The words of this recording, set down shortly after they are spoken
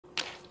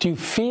Do you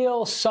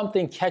feel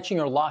something catching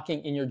or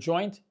locking in your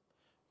joint?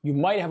 You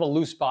might have a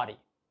loose body.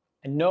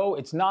 And no,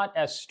 it's not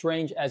as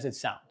strange as it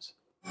sounds.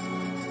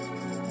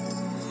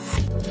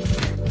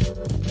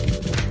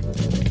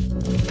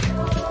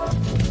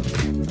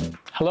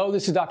 Hello,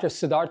 this is Dr.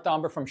 Siddharth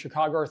Damber from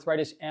Chicago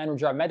Arthritis and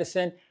Regenerative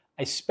Medicine.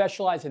 I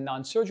specialize in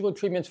non-surgical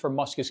treatments for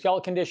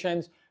musculoskeletal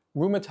conditions,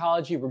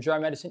 rheumatology,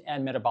 regenerative medicine,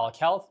 and metabolic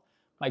health.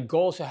 My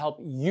goal is to help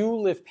you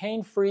live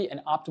pain-free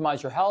and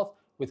optimize your health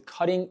with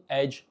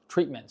cutting-edge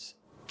treatments.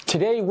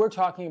 Today, we're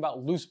talking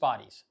about loose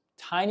bodies,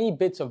 tiny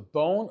bits of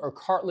bone or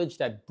cartilage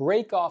that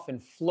break off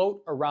and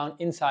float around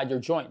inside your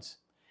joints.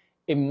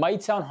 It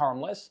might sound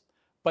harmless,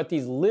 but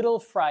these little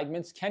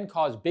fragments can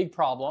cause big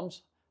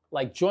problems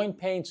like joint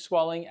pain,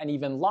 swelling, and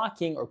even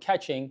locking or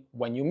catching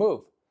when you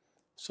move.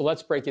 So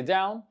let's break it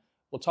down.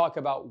 We'll talk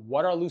about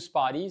what are loose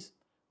bodies,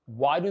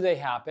 why do they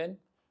happen,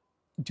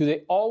 do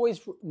they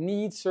always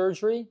need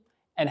surgery,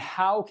 and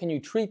how can you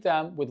treat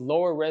them with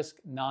lower risk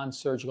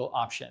non-surgical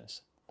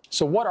options.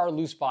 So what are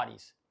loose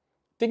bodies?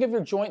 Think of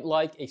your joint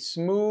like a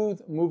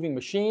smooth moving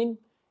machine.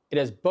 It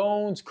has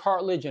bones,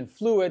 cartilage, and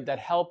fluid that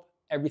help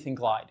everything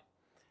glide.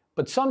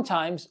 But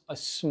sometimes a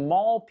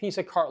small piece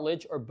of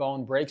cartilage or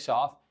bone breaks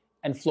off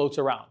and floats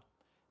around.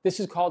 This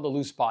is called a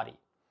loose body.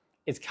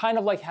 It's kind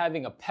of like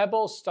having a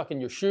pebble stuck in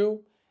your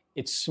shoe.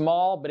 It's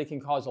small, but it can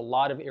cause a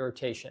lot of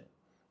irritation.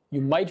 You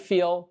might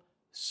feel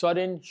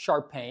sudden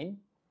sharp pain,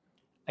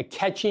 a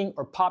catching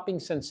or popping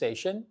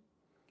sensation,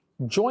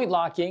 joint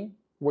locking,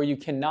 where you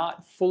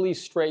cannot fully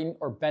straighten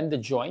or bend the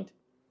joint.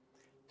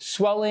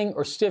 Swelling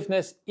or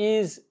stiffness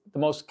is the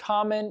most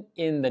common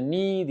in the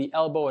knee, the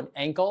elbow, and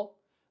ankle,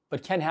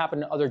 but can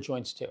happen in other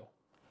joints too.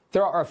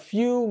 There are a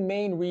few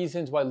main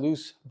reasons why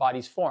loose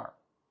bodies form.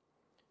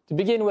 To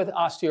begin with,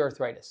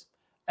 osteoarthritis.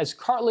 As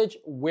cartilage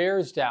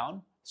wears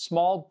down,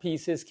 small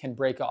pieces can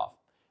break off.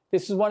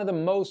 This is one of the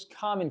most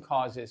common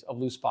causes of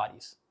loose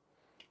bodies.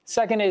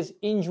 Second is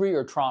injury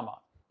or trauma.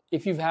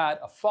 If you've had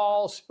a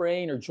fall,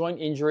 sprain, or joint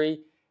injury,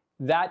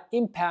 that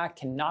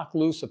impact can knock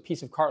loose a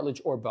piece of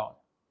cartilage or bone.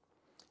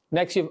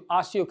 Next, you have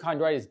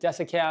osteochondritis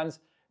dissecans.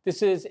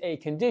 This is a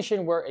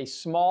condition where a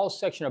small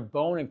section of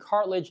bone and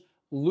cartilage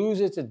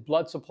loses its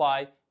blood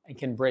supply and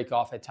can break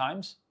off at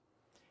times.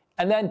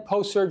 And then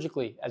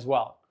post-surgically as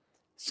well.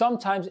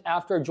 Sometimes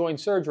after a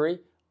joint surgery,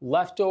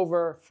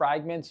 leftover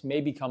fragments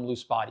may become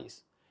loose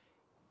bodies.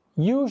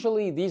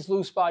 Usually these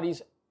loose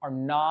bodies are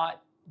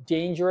not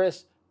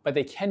dangerous, but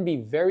they can be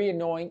very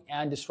annoying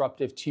and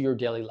disruptive to your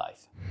daily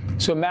life.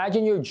 So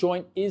imagine your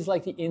joint is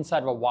like the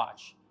inside of a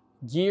watch,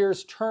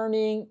 gears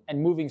turning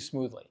and moving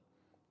smoothly.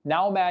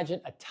 Now imagine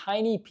a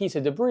tiny piece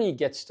of debris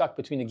gets stuck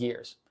between the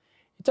gears.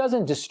 It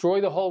doesn't destroy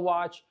the whole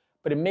watch,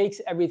 but it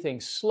makes everything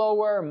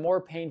slower,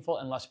 more painful,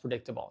 and less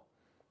predictable.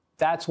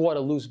 That's what a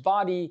loose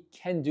body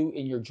can do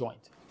in your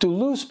joint. Do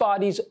loose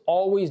bodies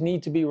always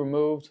need to be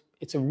removed?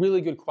 It's a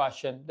really good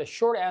question. The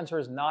short answer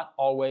is not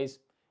always,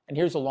 and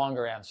here's a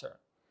longer answer.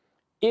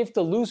 If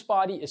the loose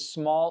body is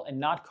small and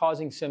not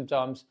causing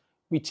symptoms,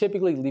 we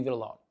typically leave it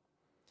alone.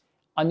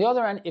 On the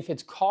other hand, if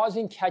it's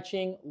causing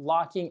catching,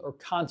 locking, or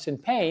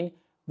constant pain,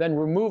 then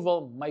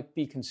removal might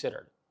be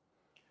considered.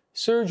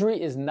 Surgery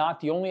is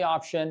not the only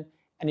option,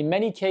 and in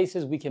many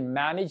cases, we can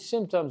manage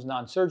symptoms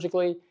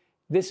non-surgically.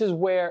 This is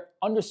where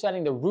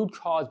understanding the root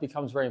cause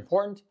becomes very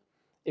important.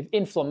 If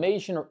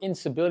inflammation or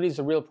instability is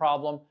a real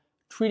problem,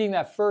 treating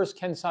that first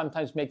can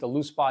sometimes make the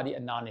loose body a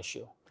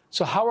non-issue.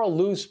 So how are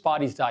loose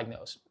bodies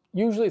diagnosed?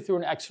 Usually through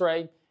an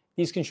X-ray.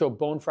 These can show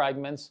bone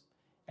fragments.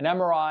 An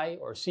MRI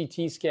or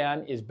CT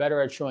scan is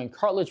better at showing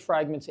cartilage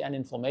fragments and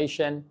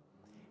inflammation.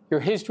 Your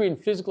history and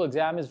physical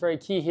exam is very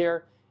key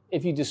here.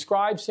 If you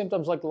describe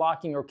symptoms like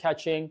locking or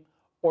catching,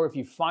 or if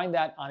you find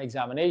that on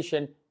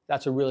examination,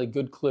 that's a really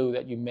good clue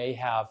that you may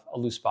have a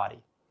loose body.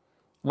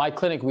 In my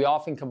clinic, we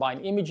often combine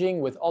imaging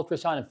with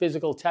ultrasound and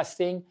physical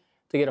testing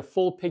to get a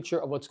full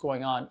picture of what's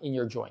going on in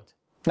your joint.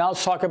 Now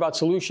let's talk about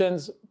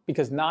solutions,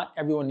 because not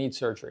everyone needs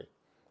surgery.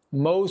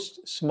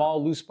 Most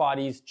small loose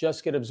bodies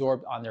just get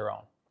absorbed on their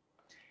own.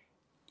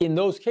 In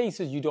those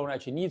cases, you don't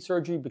actually need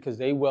surgery because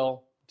they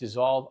will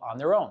dissolve on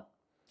their own.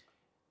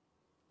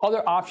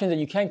 Other options that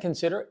you can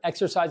consider: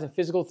 exercise and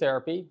physical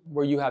therapy,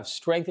 where you have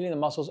strengthening the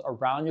muscles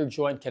around your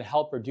joint can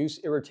help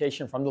reduce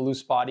irritation from the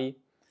loose body.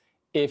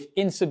 If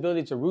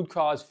instability is a root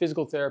cause,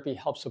 physical therapy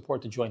helps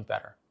support the joint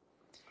better.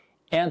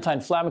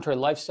 Anti-inflammatory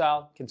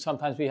lifestyle can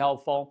sometimes be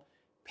helpful.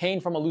 Pain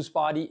from a loose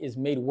body is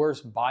made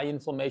worse by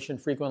inflammation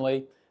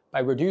frequently. By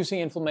reducing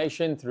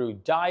inflammation through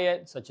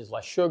diet, such as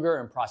less sugar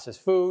and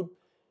processed food,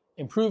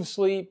 improved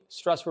sleep,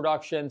 stress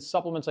reduction,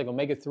 supplements like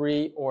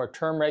omega-3 or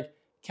turmeric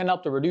can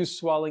help to reduce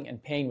swelling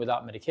and pain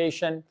without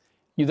medication.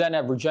 You then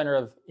have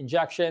regenerative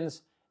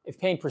injections. If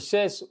pain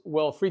persists,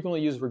 we'll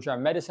frequently use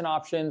regenerative medicine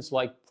options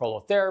like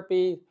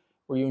prolotherapy,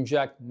 where you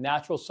inject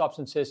natural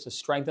substances to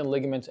strengthen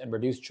ligaments and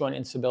reduce joint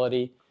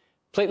instability.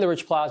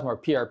 Platelet-rich plasma, or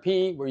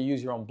PRP, where you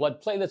use your own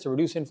blood platelets to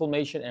reduce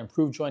inflammation and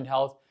improve joint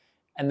health.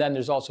 And then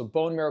there's also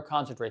bone marrow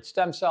concentrate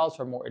stem cells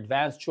for more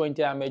advanced joint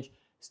damage.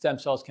 Stem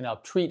cells can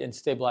help treat and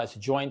stabilize the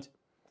joint.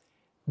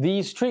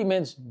 These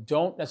treatments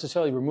don't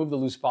necessarily remove the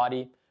loose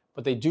body,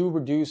 but they do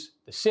reduce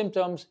the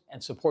symptoms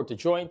and support the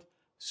joint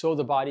so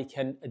the body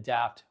can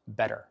adapt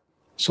better.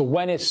 So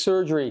when is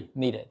surgery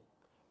needed?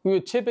 We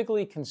would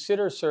typically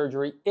consider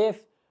surgery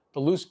if the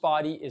loose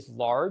body is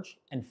large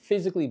and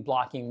physically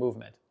blocking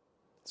movement,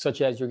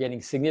 such as you're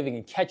getting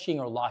significant catching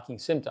or locking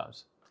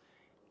symptoms.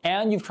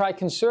 And you've tried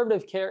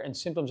conservative care and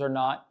symptoms are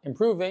not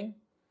improving.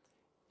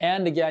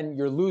 And again,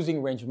 you're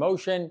losing range of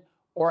motion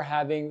or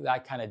having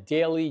that kind of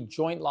daily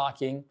joint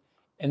locking.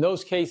 In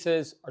those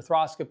cases,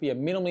 arthroscopy, a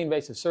minimally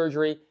invasive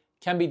surgery,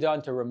 can be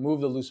done to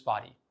remove the loose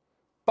body.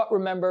 But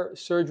remember,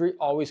 surgery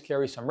always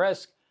carries some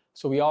risk,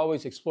 so we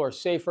always explore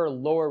safer,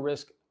 lower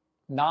risk,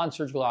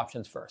 non-surgical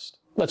options first.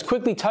 Let's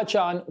quickly touch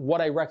on what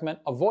I recommend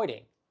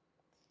avoiding.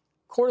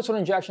 Cortisone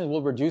injections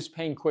will reduce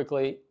pain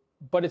quickly,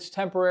 but it's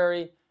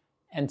temporary,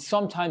 and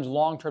sometimes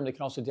long-term they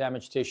can also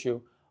damage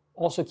tissue.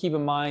 Also keep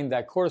in mind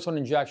that cortisone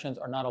injections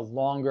are not a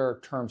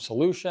longer-term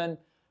solution,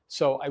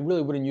 so I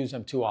really wouldn't use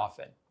them too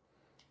often.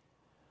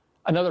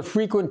 Another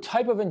frequent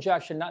type of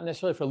injection, not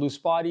necessarily for loose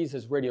bodies,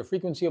 is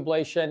radiofrequency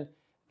ablation.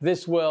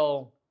 This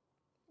will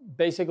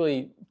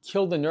basically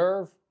kill the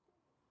nerve.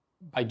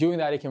 By doing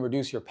that, it can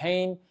reduce your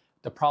pain.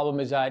 The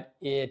problem is that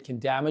it can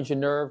damage the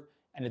nerve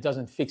and it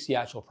doesn't fix the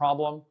actual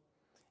problem.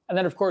 And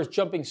then, of course,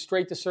 jumping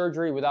straight to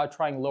surgery without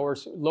trying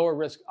lower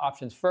risk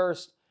options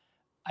first.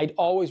 I'd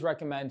always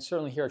recommend,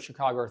 certainly here at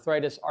Chicago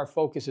Arthritis, our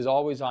focus is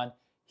always on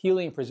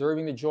healing and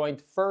preserving the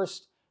joint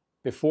first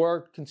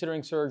before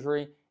considering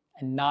surgery,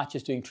 and not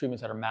just doing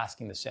treatments that are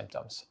masking the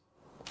symptoms.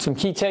 Some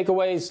key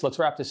takeaways, let's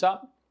wrap this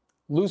up.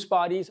 Loose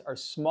bodies are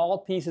small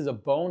pieces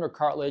of bone or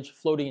cartilage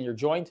floating in your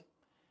joint.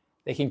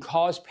 They can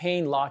cause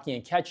pain, locking,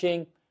 and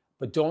catching,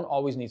 but don't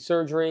always need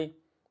surgery.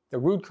 The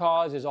root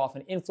cause is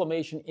often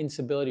inflammation,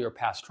 instability, or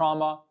past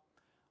trauma.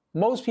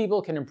 Most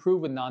people can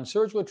improve with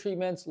non-surgical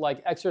treatments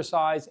like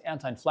exercise,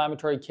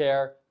 anti-inflammatory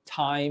care,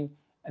 time,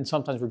 and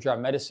sometimes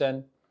regenerative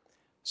medicine.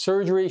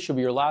 Surgery should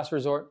be your last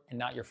resort and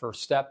not your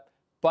first step,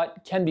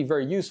 but can be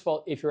very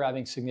useful if you're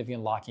having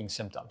significant locking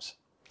symptoms.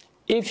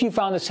 If you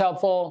found this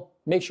helpful,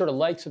 make sure to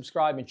like,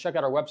 subscribe, and check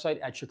out our website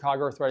at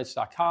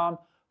chicagoarthritis.com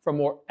for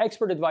more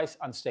expert advice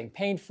on staying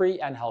pain-free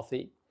and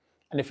healthy.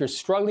 And if you're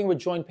struggling with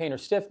joint pain or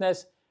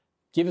stiffness,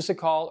 give us a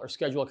call or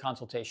schedule a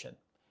consultation.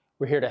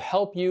 We're here to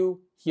help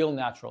you heal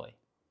naturally.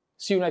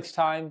 See you next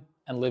time,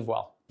 and live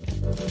well.